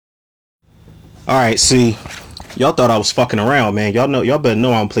All right, see, y'all thought I was fucking around, man. Y'all better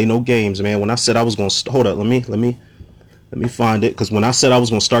know I don't play no games, man. When I said I was gonna hold up, let me find it, because when I said I was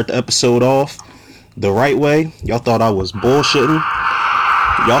gonna start the episode off the right way, y'all thought I was bullshitting.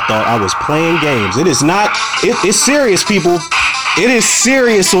 Y'all thought I was playing games. It is not. It's serious, people. It is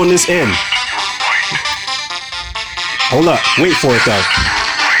serious on this end. Hold up, wait for it though.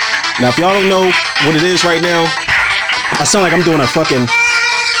 Now, if y'all don't know what it is right now, I sound like I'm doing a fucking.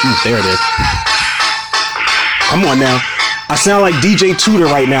 There it is. Come on now. I sound like DJ Tudor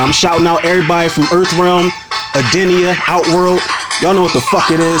right now. I'm shouting out everybody from Earthrealm, Adenia, Outworld. Y'all know what the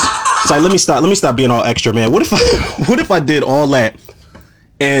fuck it is. It's like, let me stop being all extra, man. What if I did all that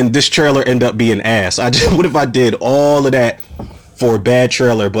and this trailer ended up being ass? What if I did all of that for a bad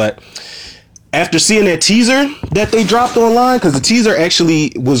trailer? But after seeing that teaser that they dropped online, because the teaser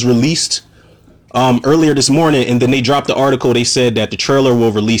actually was released earlier this morning, and then they dropped the article. They said that the trailer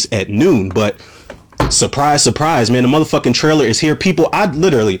will release at noon, but surprise, surprise, man, the motherfucking trailer is here. People, I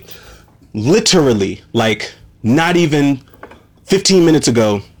literally, like, not even 15 minutes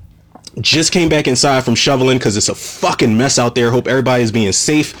ago, just came back inside from shoveling because it's a fucking mess out there. Hope everybody is being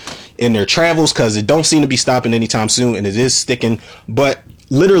safe in their travels, because it don't seem to be stopping anytime soon, and it is sticking. But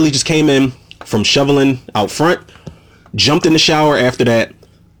literally just came in from shoveling out front, jumped in the shower after that,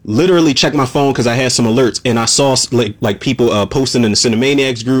 literally checked my phone because I had some alerts, and I saw like people posting in the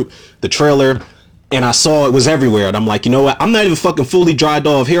Cinemaniacs group the trailer, and I saw it was everywhere, and I'm like, you know what, I'm not even fucking fully dried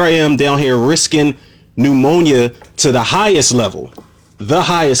off. Here I am down here risking pneumonia to the highest level,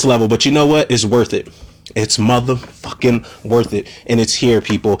 but you know what, it's worth it. It's motherfucking worth it, and it's here,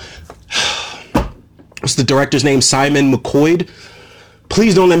 people. What's the director's name? Simon McQuoid.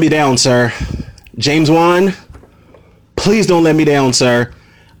 Please don't let me down, sir. James Wan, please don't let me down, sir.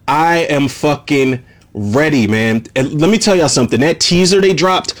 I am fucking ready, man. And let me tell y'all something. That teaser they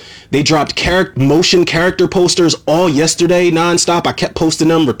dropped motion character posters all yesterday nonstop. I kept posting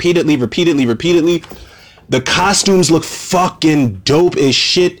them repeatedly. The costumes look fucking dope as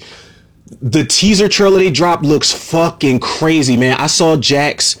shit. The teaser trailer they dropped looks fucking crazy, man. I saw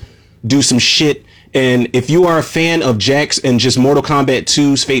Jax do some shit, and if you are a fan of Jax and just Mortal Kombat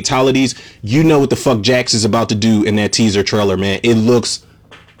 2's fatalities, you know what the fuck Jax is about to do in that teaser trailer, man. It looks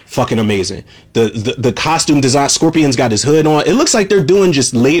fucking amazing. The costume design, Scorpion's got his hood on. It looks like they're doing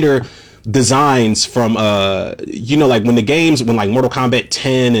just later designs from like when like Mortal Kombat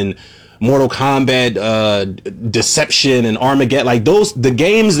 10 and Mortal Kombat Deception and Armageddon, like the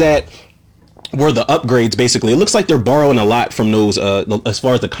games that were the upgrades, basically. It looks like they're borrowing a lot from those as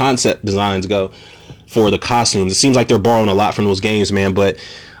far as the concept designs go for the costumes. It seems like they're borrowing a lot from those games, man. But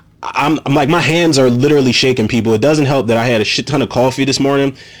I'm like, my hands are literally shaking, people. It doesn't help that I had a shit ton of coffee this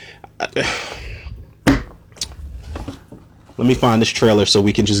morning. Let me find this trailer so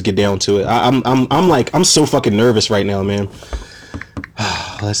we can just get down to it. I'm so fucking nervous right now, man.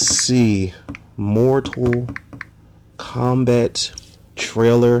 Let's see. Mortal Kombat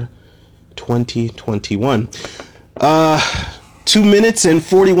trailer 2021. 2 minutes and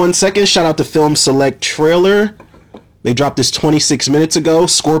 41 seconds. Shout out to Film Select Trailer. They dropped this 26 minutes ago.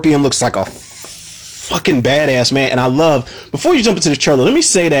 Scorpion looks like a fucking badass, man. And I love, before you jump into the trailer, let me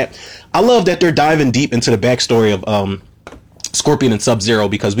say that I love that they're diving deep into the backstory of Scorpion and Sub-Zero,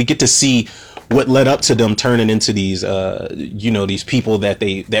 because we get to see what led up to them turning into these these people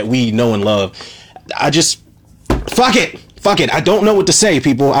that we know and love. I just fuck it. I don't know what to say,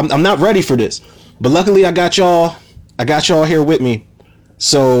 people. I'm not ready for this. But luckily I got y'all here with me.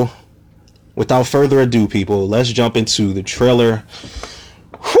 So without further ado, people, let's jump into the trailer.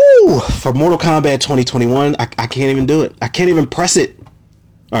 Whew, for Mortal Kombat 2021. I can't even do it. I can't even press it. All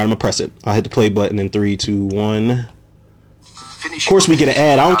right, I'm gonna press it. I'll hit the play button in 3, 2, 1. Of course we get an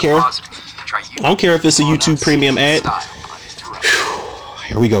ad. I don't care. I don't care if it's a YouTube premium ad. Whew,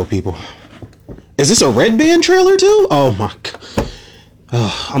 here we go, people. Is this a Red Band trailer too? Oh my god.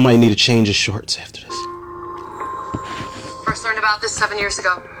 Oh, I might need to change the shorts after this. First learned about this 7 years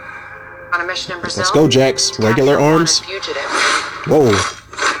ago. On a mission in Brazil. Let's go, Jax. Regular arms. Whoa.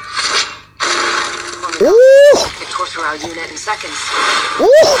 Ooh. Tore through our unit in seconds.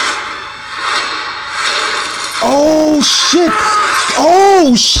 Ooh. Oh shit.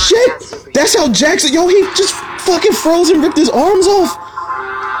 Oh shit. That's how Jackson. Yo, he just fucking froze and ripped his arms off.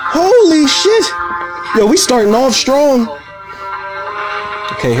 Holy shit. Yo, we starting off strong.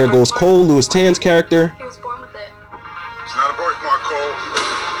 Okay, here goes Cole, Louis Tan's character. He was born with it. It's not a birthmark, Cole.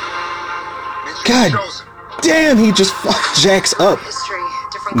 God damn, he just fucked Jax up. History,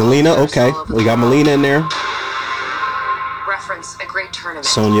 different Melina, cultures, okay. all over We got the world. Melina in there. Reference a great tournament.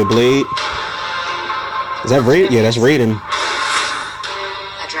 Sonya Blade. Is that Raiden? Yeah, that's Raiden.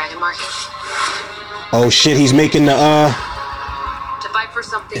 A Dragon Market. Oh shit, he's making the To fight for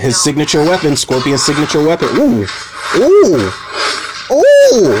something. his known. signature weapon, Scorpion's signature weapon. Ooh. Ooh.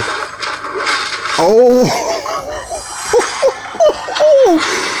 Ooh. Oh.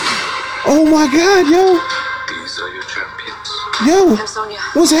 Oh my god, yo. These are your champions. Yo. I'm Sonya.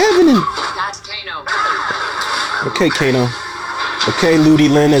 What's happening? That's Kano. Okay, Kano. Okay, Ludi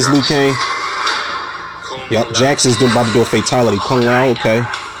Lin as Liu Kang. Yep, Jax is about to do a fatality. Kung Lao, okay.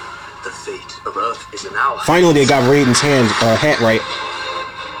 The fate of Earth is an ally. Finally, they got Raiden's hat right.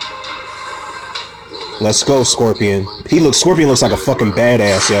 Let's go, Scorpion. Scorpion looks like a fucking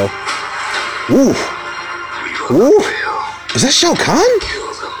badass, yo. Ooh. Ooh. Is that Shao Kahn?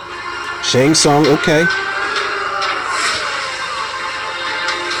 Shang Tsung, okay.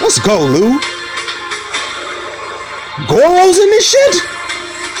 Let's go, Lou. Goro's in this shit?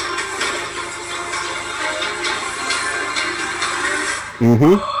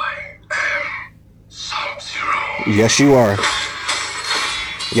 Mm-hmm. Sub-Zero. Yes, you are.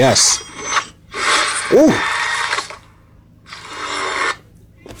 Yes. Ooh.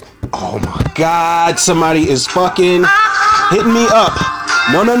 Oh my god, somebody is fucking hitting me up.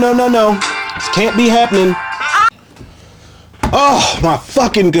 No, no, no, no, no. This can't be happening. Oh my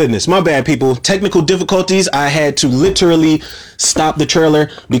fucking goodness. My bad, people. Technical difficulties. I had to literally stop the trailer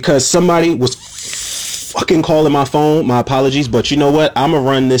because somebody was fucking calling my phone. My apologies, but you know what? I'm gonna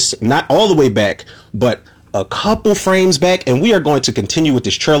run this not all the way back, but a couple frames back, and we are going to continue with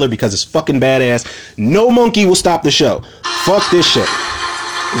this trailer because it's fucking badass. No monkey will stop the show. Fuck this shit.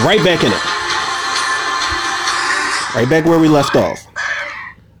 Right back in it. Right back where we left off.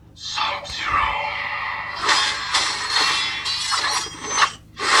 Sub-Zero.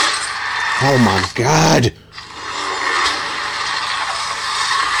 Oh my god.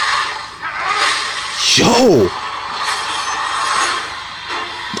 Yo.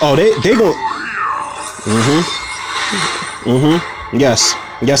 Oh, they go. Yes.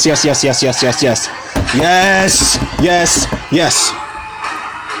 Yes, yes, yes, yes, yes, yes, yes. Yes. Yes. Yes.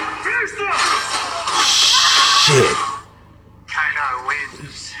 Shit. Kano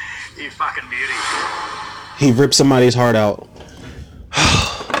wins. You fucking beauty. He ripped somebody's heart out.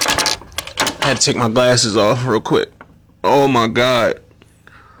 I had to take my glasses off real quick. Oh my god.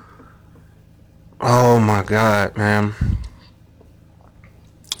 Oh my god, man.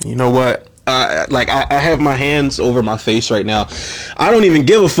 You know what? I have my hands over my face right now. I don't even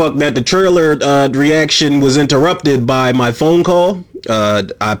give a fuck that the trailer reaction was interrupted by my phone call. I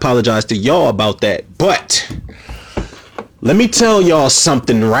apologize to y'all about that. But let me tell y'all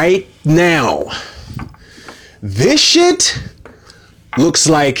something right now. This shit looks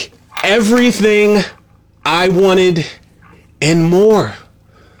like everything I wanted and more.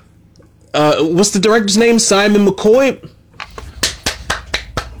 What's the director's name? Simon McCoy?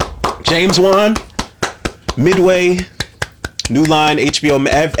 James Wan? Midway? New Line? HBO?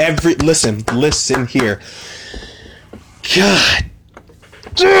 Listen here. God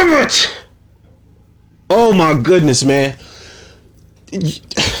damn it! Oh my goodness, man.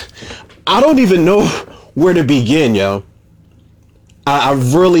 I don't even know where to begin, yo. I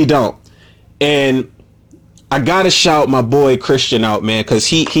really don't. And I gotta shout my boy Christian out, man, because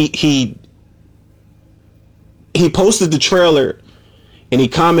he posted the trailer and he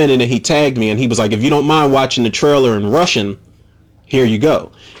commented and he tagged me and he was like, if you don't mind watching the trailer in Russian, here you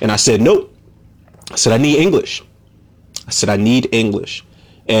go. And I said, nope. I said, I need English. I need English.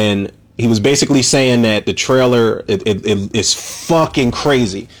 And he was basically saying that the trailer is fucking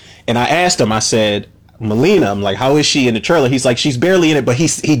crazy. And I asked him, I said, Melina, I'm like, how is she in the trailer? He's like, she's barely in it, but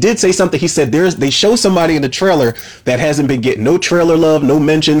he did say something. He said they show somebody in the trailer that hasn't been getting no trailer love, no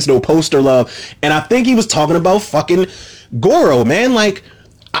mentions, no poster love. And I think he was talking about fucking Goro, man. Like,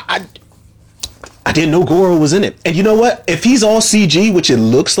 I didn't know Goro was in it. And you know what? If he's all CG, which it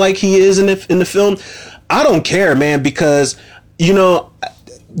looks like he is in the film, I don't care, man, because, you know,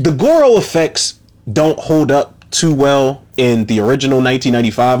 the Goro effects don't hold up too well in the original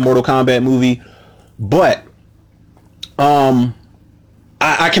 1995 Mortal Kombat movie. But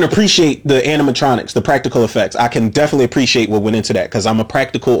I can appreciate the animatronics, the practical effects. I can definitely appreciate what went into that because I'm a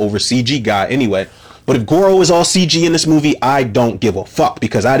practical over CG guy anyway. But if Goro is all CG in this movie, I don't give a fuck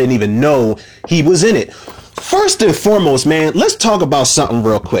because I didn't even know he was in it. First and foremost, man, let's talk about something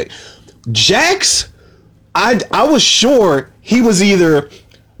real quick. Jax, I was sure he was either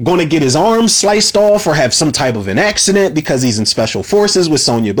going to get his arm sliced off or have some type of an accident because he's in special forces with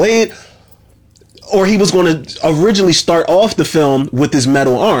Sonya Blade. Or he was going to originally start off the film with his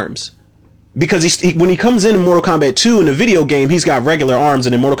metal arms. Because when he comes in Mortal Kombat 2 in the video game, he's got regular arms.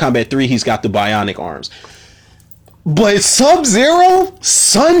 And in Mortal Kombat 3, he's got the bionic arms. But Sub-Zero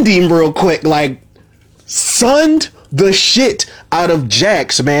sunned him real quick, like sunned the shit out of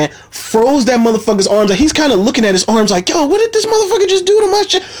Jax, man. Froze that motherfucker's arms. Like, he's kind of looking at his arms like, yo, what did this motherfucker just do to my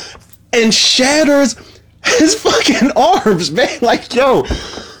shit? And shatters his fucking arms, man. Like, yo,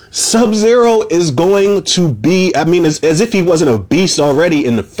 Sub-Zero is going to be, I mean, as if he wasn't a beast already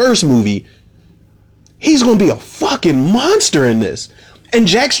in the first movie, he's going to be a fucking monster in this. And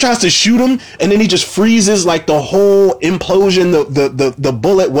Jax tries to shoot him, and then he just freezes, like, the whole implosion, the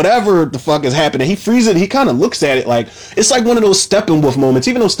bullet, whatever the fuck is happening. He freezes it. He kind of looks at it like, it's like one of those Steppenwolf moments.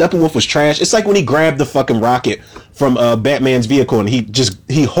 Even though Steppenwolf was trash, it's like when he grabbed the fucking rocket from Batman's vehicle, and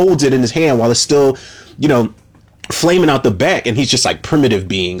he holds it in his hand while it's still, you know, flaming out the back, and he's just like primitive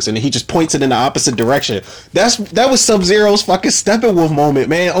beings, and he just points it in the opposite direction. That was Sub-Zero's fucking Steppenwolf moment,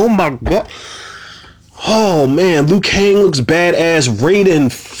 man. Oh my god. Oh man, Liu Kang looks badass.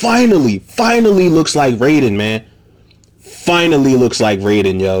 Raiden finally looks like Raiden, man. Finally looks like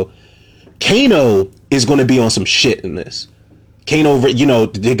Raiden, yo. Kano is going to be on some shit in this. Kano, you know,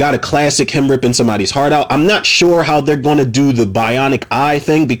 they got a classic him ripping somebody's heart out. I'm not sure how they're going to do the bionic eye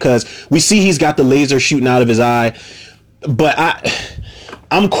thing, because we see he's got the laser shooting out of his eye. But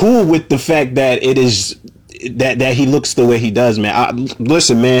I'm cool with the fact that it is that he looks the way he does, man.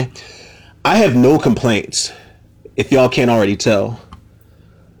 Listen, man. I have no complaints, if y'all can't already tell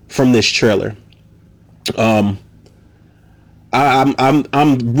from this trailer. I'm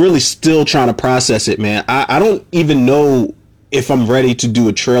really still trying to process it, man. I don't even know if I'm ready to do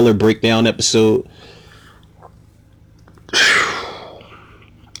a trailer breakdown episode.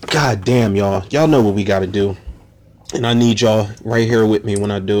 God damn, y'all. Y'all know what we got to do. And I need y'all right here with me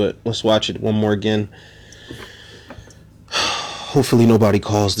when I do it. Let's watch it one more again. Hopefully nobody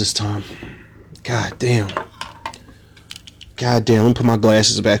calls this time. God damn. God damn, let me put my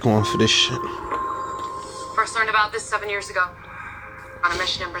glasses back on for this shit. First learned about this 7 years ago. On a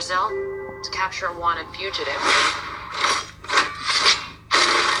mission in Brazil to capture a wanted fugitive.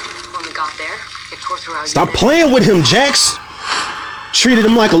 When we got there, it tore through our Stop playing with him, Jax. Treated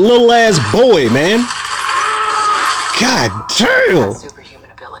him like a little ass boy, man. God damn.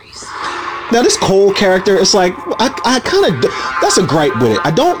 Superhuman abilities. Now this Cole character, it's like, I kind of, that's a gripe with it.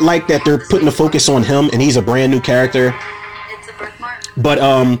 I don't like that they're putting the focus on him and he's a brand new character. It's a birthmark. But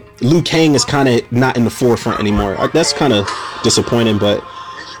Liu Kang is kind of not in the forefront anymore. That's kind of disappointing, but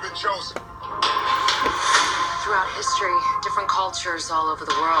You've been chosen. Throughout history, different cultures all over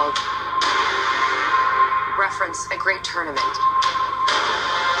the world reference a great tournament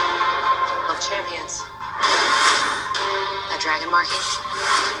of champions. That dragon marking.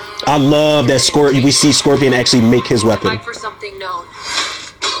 I love that we see Scorpion actually make his weapon. Fight for something known.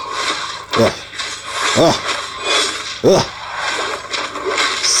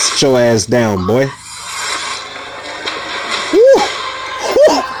 Sit your ass down, boy. Woo.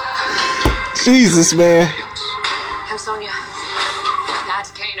 Woo. Jesus, man. I'm Sonya.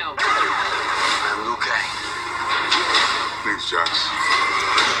 That's Kano. I'm Liu Kang. Thanks, Jax.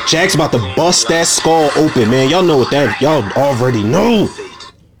 Jack's about to bust that skull open, man. Y'all know what that, y'all already know.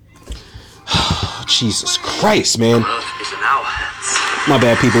 Jesus Christ, man. Earth is in our hands. My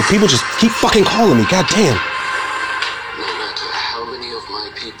bad, people. People just keep fucking calling me. God damn. No matter how many of my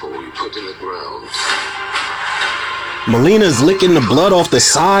people you put in the ground, Melina's licking the blood off the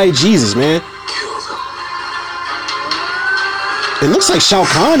side. Jesus, man. kill them. It looks like Shao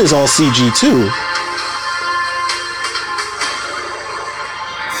Kahn is all CG too.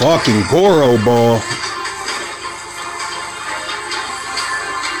 Fucking Goro ball.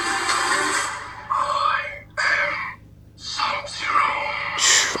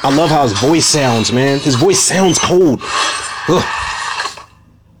 I love how his voice sounds, man. His voice sounds cold. Ugh.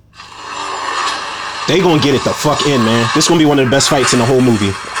 They gonna get it the fuck in, man. This gonna be one of the best fights in the whole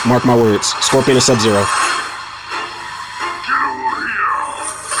movie. Mark my words. Scorpion and Sub-Zero. Get over here.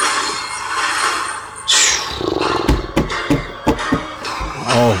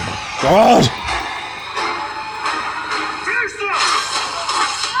 Oh my god.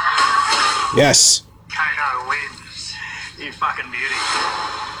 Yes. Kano wins. You fucking beauty.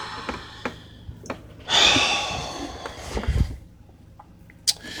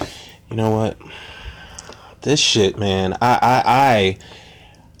 You know what? This shit, man. I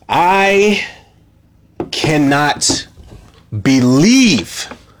cannot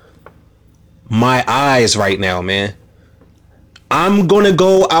believe my eyes right now, man. I'm gonna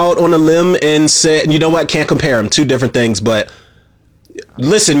go out on a limb and say, you know what? Can't compare them. Two different things, but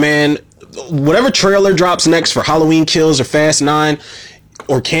listen, man. Whatever trailer drops next for Halloween Kills or Fast 9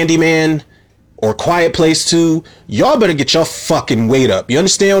 or Candyman or Quiet Place 2, y'all better get your fucking weight up. You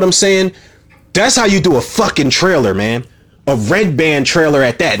understand what I'm saying? That's how you do a fucking trailer, man. A red band trailer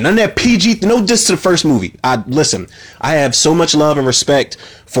at that. None of that PG. No diss to the first movie. Listen, I have so much love and respect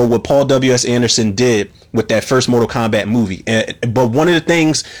for what Paul W.S. Anderson did with that first Mortal Kombat movie. But one of the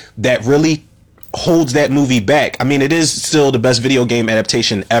things that really holds that movie back, I mean, it is still the best video game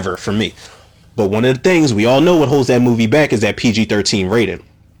adaptation ever for me. But one of the things we all know what holds that movie back is that PG-13 rating.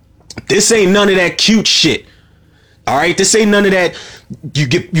 This ain't none of that cute shit. All right, this ain't none of that. You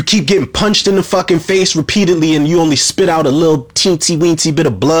keep getting punched in the fucking face repeatedly, and you only spit out a little teensy weensy bit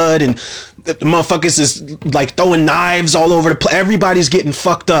of blood, and the motherfuckers is like throwing knives all over the place. Everybody's getting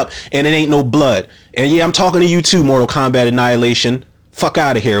fucked up, and it ain't no blood. And yeah, I'm talking to you too, Mortal Kombat Annihilation. Fuck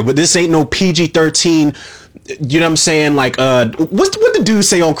out of here. But this ain't no PG-13. You know what I'm saying? Like, what the dude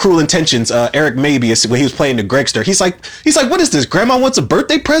say on Cruel Intentions? Eric Mabius, when he was playing the Gregster, he's like, what is this? Grandma wants a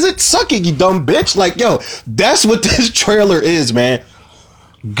birthday present? Suck it, you dumb bitch. Like, yo, that's what this trailer is, man.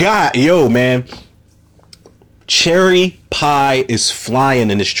 God, yo, man. Cherry pie is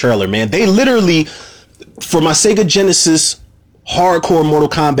flying in this trailer, man. They literally, for my Sega Genesis hardcore Mortal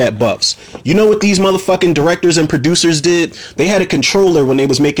Kombat buffs, you know what these motherfucking directors and producers did? They had a controller when they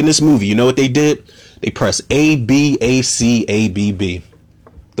was making this movie. You know what they did? They press A, B, A, C, A, B, B.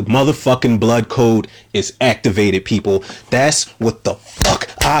 The motherfucking blood code is activated, people. That's what the fuck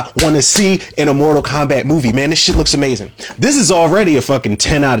I want to see in a Mortal Kombat movie, man. This shit looks amazing. This is already a fucking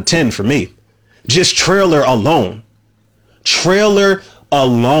 10 out of 10 for me. Just trailer alone. Trailer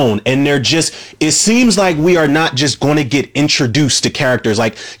alone. And they're just, it seems like we are not just going to get introduced to characters.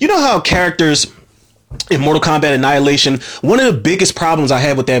 Like, you know how characters in Mortal Kombat Annihilation, one of the biggest problems I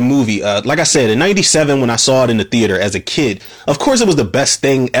had with that movie, like I said, in 97 when I saw it in the theater as a kid, of course it was the best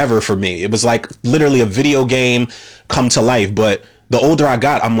thing ever for me. It was like literally a video game come to life. But the older I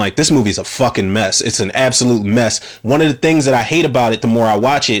got, I'm like, this movie's a fucking mess. It's an absolute mess. One of the things that I hate about it, the more I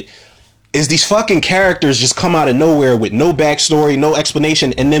watch it, is these fucking characters just come out of nowhere with no backstory, no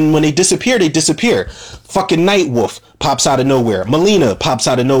explanation, and then when they disappear, they disappear. Fucking Nightwolf pops out of nowhere. Melina pops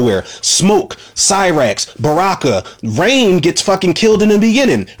out of nowhere. Smoke, Cyrax, Baraka, Rain gets fucking killed in the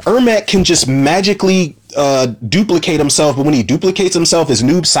beginning. Ermac can just magically duplicate himself, but when he duplicates himself, his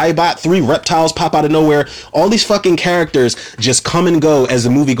noob Cybot, 3 reptiles pop out of nowhere. All these fucking characters just come and go as the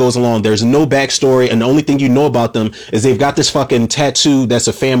movie goes along. There's no backstory, and the only thing you know about them is they've got this fucking tattoo that's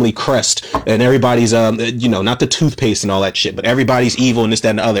a family crest, and everybody's you know, not the toothpaste and all that shit, but everybody's evil and this,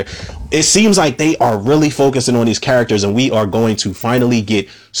 that, and the other. It seems like they are really focusing on these characters, and we are going to finally get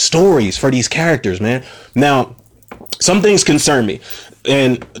stories for these characters, man. Now, some things concern me.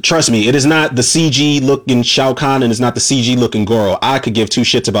 And trust me, it is not the CG looking Shao Kahn and it's not the CG looking Goro. I could give two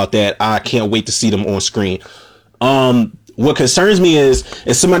shits about that. I can't wait to see them on screen. What concerns me is,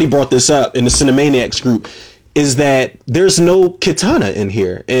 and somebody brought this up in the Cinemaniacs group, is that there's no Kitana in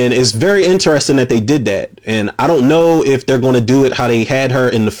here. And it's very interesting that they did that. And I don't know if they're going to do it how they had her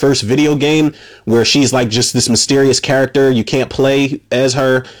in the first video game, where she's like just this mysterious character. You can't play as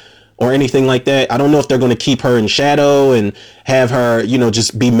her or anything like that. I don't know if they're going to keep her in shadow and have her, you know,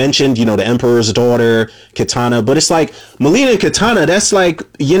 just be mentioned, you know, the Emperor's daughter, Kitana. But it's like Melina and Kitana, that's like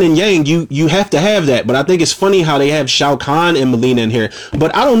yin and yang. You have to have that. But I think it's funny how they have Shao Kahn and Melina in here.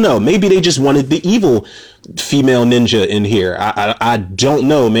 But I don't know. Maybe they just wanted the evil female ninja in here. I don't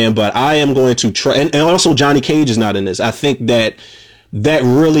know, man. But I am going to try. And also Johnny Cage is not in this. I think that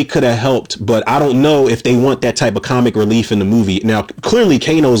really could have helped, but I don't know if they want that type of comic relief in the movie. Now, clearly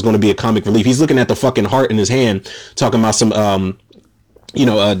Kano is going to be a comic relief. He's looking at the fucking heart in his hand, talking about some, you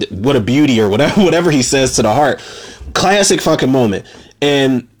know, what a beauty or whatever he says to the heart. Classic fucking moment.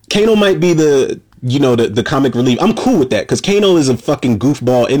 And Kano might be the comic relief. I'm cool with that, because Kano is a fucking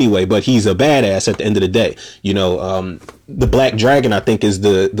goofball anyway, but he's a badass at the end of the day. You know, the Black Dragon, I think, is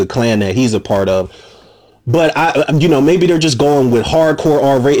the clan that he's a part of. But maybe they're just going with hardcore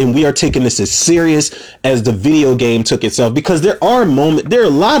R-rated, and we are taking this as serious as the video game took itself, because there are a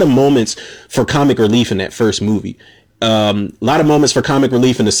lot of moments for comic relief in that first movie. A lot of moments for comic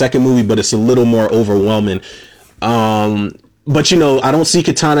relief in the second movie, but it's a little more overwhelming. But you know, I don't see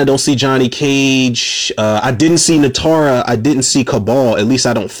Kitana, don't see Johnny Cage. I didn't see Natara. I didn't see Cabal. At least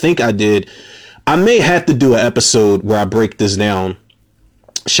I don't think I did. I may have to do an episode where I break this down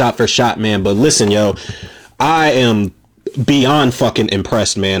shot for shot, man. But listen, yo, I am beyond fucking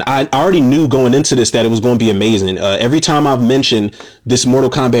impressed, man. I already knew going into this that it was going to be amazing. Every time I've mentioned this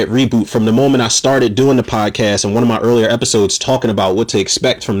Mortal Kombat reboot, from the moment I started doing the podcast and one of my earlier episodes talking about what to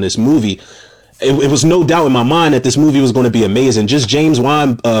expect from this movie, it was no doubt in my mind that this movie was going to be amazing. Just James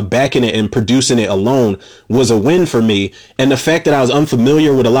Wan backing it and producing it alone was a win for me. And the fact that I was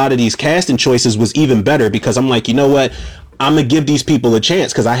unfamiliar with a lot of these casting choices was even better, because I'm like, you know what? I'm gonna give these people a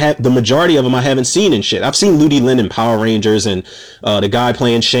chance because I have the majority of them I haven't seen and shit. I've seen Ludi Lin in Power Rangers, and the guy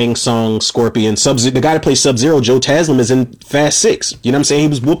playing Shang Tsung, Scorpion, the guy that plays Sub-Zero, Joe Taslim, is in Fast 6. You know what I'm saying? He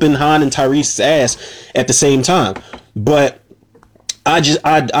was whooping Han and Tyrese's ass at the same time. But I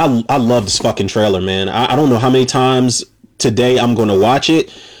love this fucking trailer, man. I don't know how many times today I'm gonna watch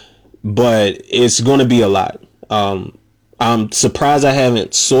it, but it's gonna be a lot. I'm surprised I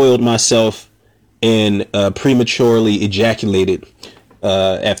haven't soiled myself and prematurely ejaculated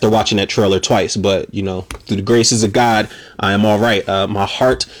after watching that trailer twice. But, you know, through the graces of God, I am all right. My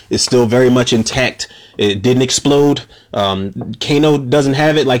heart is still very much intact. It didn't explode. Kano doesn't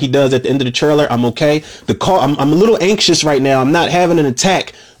have it like he does at the end of the trailer. I'm okay. I'm a little anxious right now. I'm not having an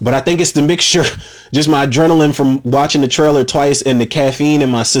attack, but I think it's the mixture, just my adrenaline from watching the trailer twice and the caffeine in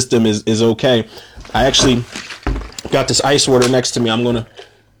my system is okay. I actually got this ice water next to me. I'm gonna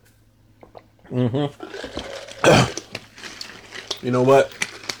you know what?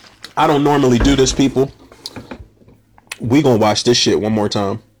 I don't normally do this, people. We gonna watch this shit one more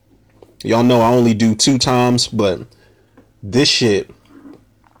time. Y'all know I only do 2 times, but this shit,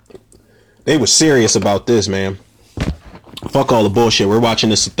 they were serious about this, man. Fuck all the bullshit. We're watching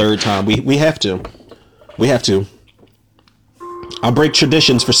this a 3rd time. We have to. We have to. I'll break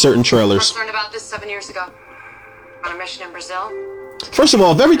traditions for certain trailers. I learned about this 7 years ago. On a mission in Brazil. First of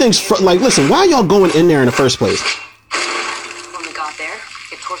all, if everything's like, listen, why are y'all going in there in the first place? When we got there,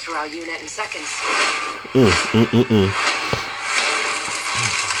 it tore through our unit in seconds.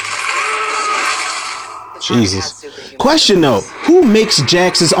 Jesus. Question though, who makes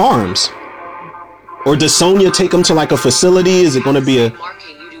Jax's arms? Or does Sonya take him to like a facility? Is it going to be a...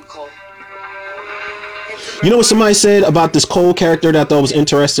 You know what somebody said about this Cole character that I thought was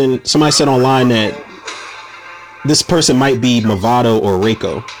interesting? Somebody said online that this person might be Movado or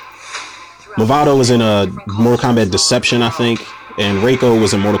Reiko. Movado was in a Mortal Kombat Deception, I think, and Reiko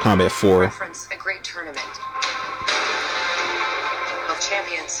was in Mortal Kombat 4. A great tournament. Both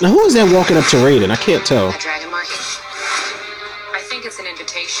champions. Now, who is that walking up to Raiden? I can't tell. A dragon market. I think it's an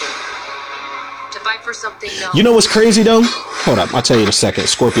invitation to fight for something known. You know what's crazy though? Hold up, I'll tell you in a second.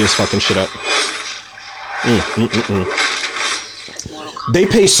 Scorpion's fucking shit up. They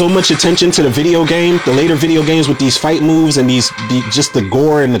pay so much attention to the video game, the later video games with these fight moves and just the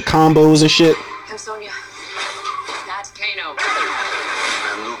gore and the combos and shit. I'm Sonya. That's Kano.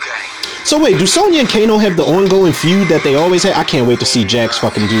 I'm Liu Kang. So wait, do Sonya and Kano have the ongoing feud that they always had? I can't wait to see Jax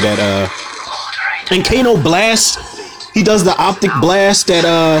fucking do that. And Kano blasts. He does the optic blast at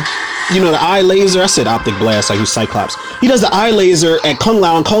you know, the eye laser. I said optic blast like he's Cyclops. He does the eye laser at Kung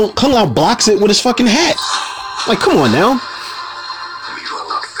Lao, and Kung Lao blocks it with his fucking hat. Like, come on now. We will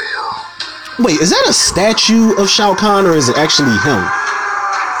not fail. Wait, is that a statue of Shao Kahn or is it actually him?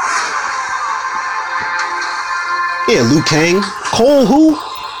 Yeah, Liu Kang. Cole who?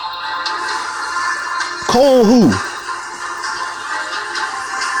 Cole who?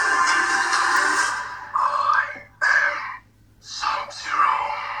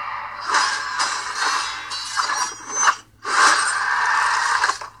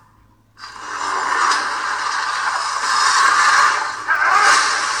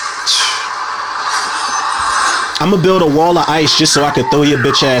 I'm gonna build a wall of ice just so I can throw your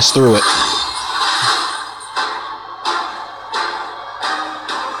bitch ass through it.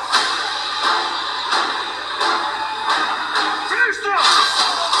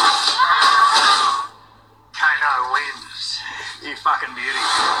 Kano wins. You fucking beauty.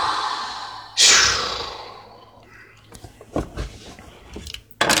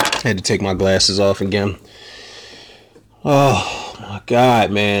 Had to take my glasses off again. Oh my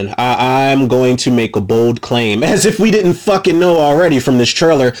God, man. I'm going to make a bold claim, as if we didn't fucking know already from this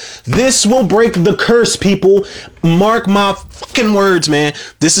trailer. This will break the curse, people. Mark my fucking words, man.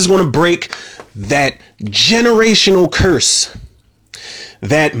 This is going to break that generational curse,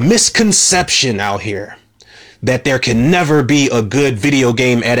 that misconception out here that there can never be a good video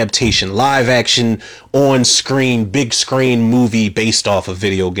game adaptation, live action, on screen, big screen movie based off a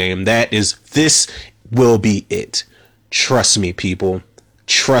video game. This will be it. Trust me, people.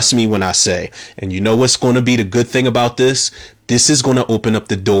 Trust me when I say. And you know what's going to be the good thing about this? This is going to open up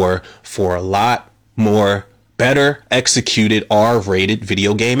the door for a lot more better executed R-rated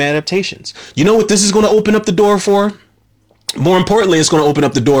video game adaptations. You know what this is going to open up the door for? More importantly, it's going to open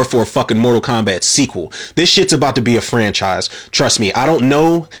up the door for a fucking Mortal Kombat sequel. This shit's about to be a franchise. Trust me, I don't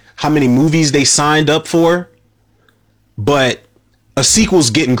know how many movies they signed up for, but a sequel's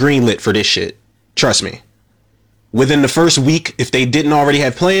getting greenlit for this shit. Trust me. Within the first week, if they didn't already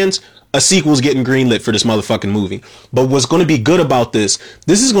have plans, a sequel's getting greenlit for this motherfucking movie. But what's going to be good about this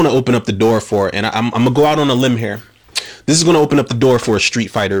is going to open up the door for it. And I'm going to go out on a limb here. this is going to open up the door for a Street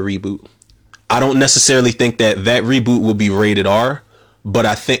Fighter reboot. I don't necessarily think that reboot will be rated R, but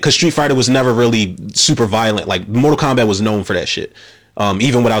I think because Street Fighter was never really super violent, like Mortal Kombat was known for that shit,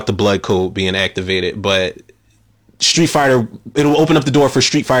 even without the blood code being activated. But Street Fighter, it'll open up the door for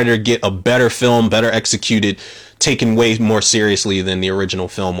Street Fighter to get a better film, better executed, taken way more seriously than the original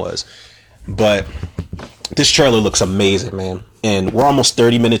film was. But this trailer looks amazing, man. And we're almost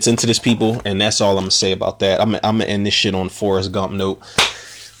 30 minutes into this, people, and that's all I'm gonna say about that. I'm gonna end this shit on Forrest Gump note.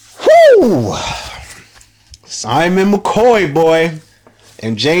 Woo! Simon McCoy, boy,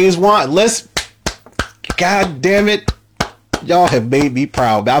 and James Wan. God damn it, y'all have made me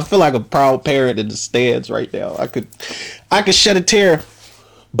proud. I feel like a proud parent in the stands right now. I could shed a tear,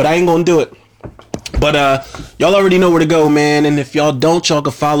 but I ain't gonna do it. But y'all already know where to go, man. And if y'all don't, y'all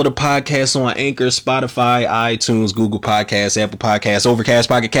can follow the podcast on Anchor, Spotify, iTunes, Google Podcasts, Apple Podcasts, Overcast,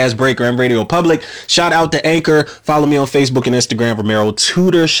 Pocket Cast, Breaker, and Radio Public. Shout out to Anchor. Follow me on Facebook and Instagram, Romero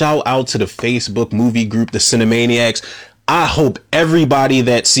Tudor. Shout out to the Facebook movie group, the Cinemaniacs. I hope everybody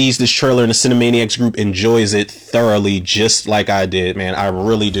that sees this trailer in the Cinemaniacs group enjoys it thoroughly, just like I did, man. I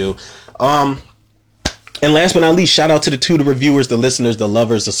really do. And last but not least, shout out to the Tudor reviewers, the listeners, the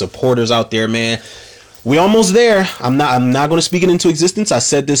lovers, the supporters out there, man. We almost there. I'm not going to speak it into existence. I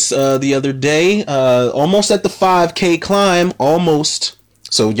said this the other day. Almost at the 5K climb, almost.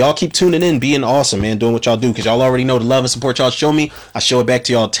 So y'all keep tuning in, being awesome, man, doing what y'all do, because y'all already know the love and support y'all show me. I show it back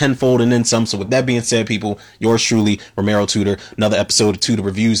to y'all tenfold and then some. So with that being said, people, yours truly, Romero Tudor. Another episode of Tudor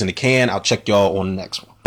Reviews in the can. I'll check y'all on the next one.